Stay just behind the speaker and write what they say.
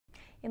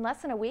In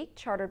less than a week,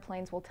 chartered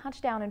planes will touch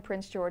down in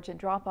Prince George and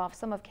drop off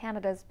some of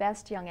Canada's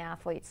best young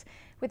athletes.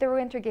 With the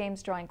Winter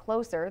Games drawing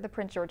closer, the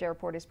Prince George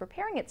Airport is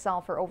preparing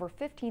itself for over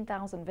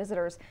 15,000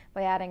 visitors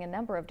by adding a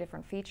number of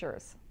different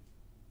features.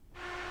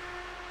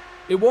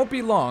 It won't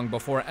be long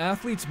before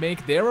athletes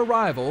make their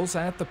arrivals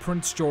at the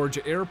Prince George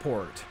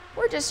Airport.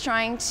 We're just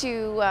trying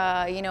to,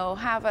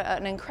 have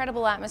an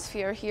incredible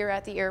atmosphere here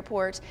at the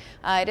airport.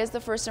 It is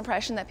the first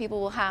impression that people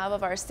will have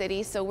of our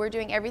city, so we're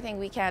doing everything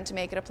we can to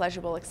make it a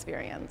pleasurable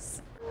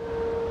experience.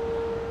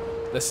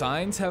 The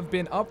signs have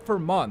been up for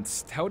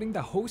months, touting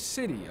the host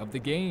city of the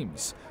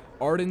Games.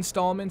 Art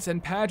installments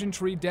and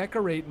pageantry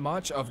decorate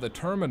much of the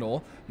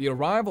terminal. The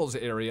arrivals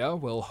area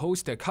will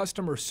host a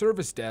customer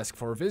service desk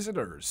for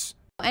visitors.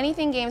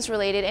 Anything games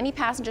related, any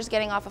passengers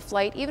getting off a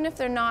flight, even if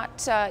they're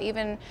not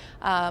even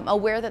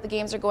aware that the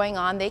games are going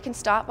on, they can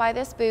stop by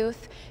this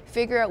booth,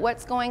 figure out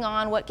what's going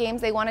on, what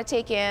games they want to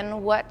take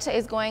in, what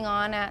is going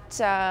on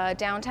at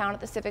downtown at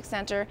the Civic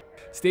Center.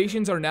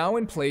 Stations are now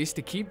in place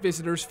to keep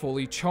visitors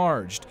fully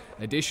charged.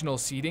 Additional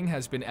seating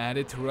has been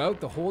added throughout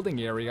the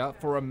holding area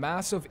for a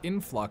massive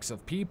influx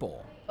of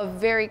people. A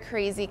very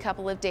crazy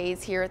couple of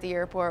days here at the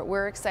airport.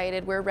 We're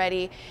excited, we're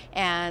ready,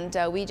 and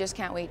we just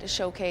can't wait to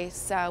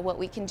showcase what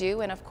we can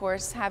do and, of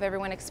course, have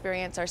everyone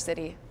experience our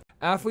city.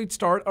 Athletes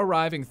start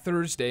arriving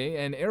Thursday,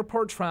 and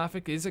airport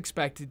traffic is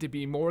expected to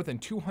be more than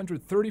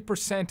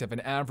 230% of an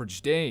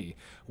average day.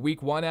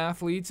 Week 1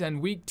 athletes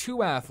and Week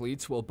 2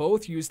 athletes will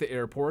both use the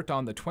airport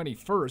on the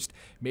 21st,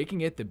 making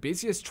it the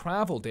busiest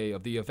travel day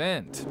of the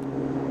event.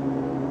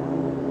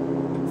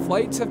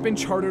 Flights have been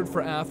chartered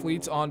for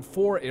athletes on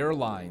 4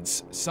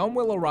 airlines. Some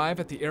will arrive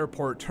at the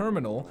airport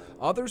terminal,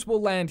 others will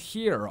land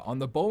here on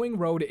the Boeing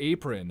Road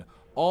apron.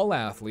 All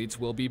athletes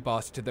will be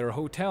bused to their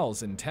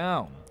hotels in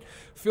town.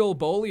 Phil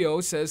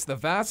Bolio says the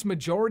vast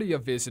majority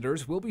of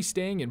visitors will be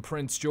staying in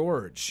Prince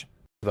George.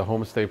 The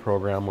homestay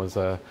program was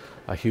a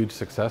huge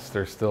success.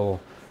 There's still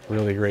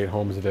really great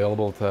homes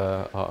available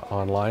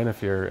online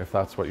if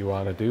that's what you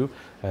want to do,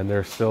 and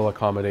there's still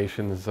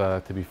accommodations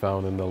to be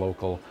found in the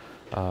local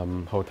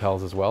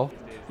hotels as well.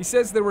 He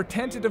says there were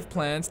tentative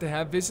plans to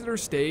have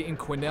visitors stay in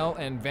Quesnel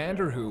and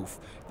Vanderhoof.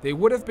 They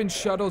would have been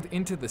shuttled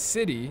into the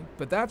city,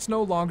 but that's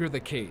no longer the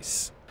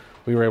case.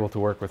 We were able to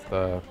work with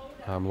the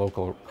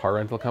local car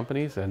rental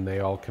companies, and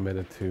they all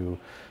committed to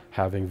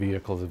having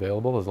vehicles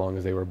available as long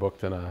as they were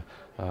booked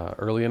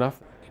early enough.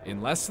 In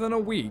less than a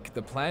week,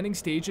 the planning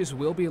stages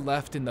will be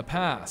left in the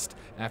past.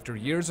 After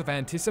years of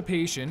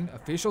anticipation,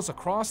 officials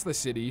across the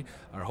city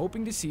are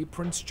hoping to see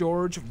Prince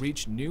George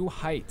reach new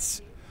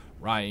heights.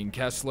 Ryan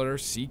Kessler,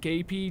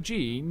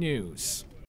 CKPG News.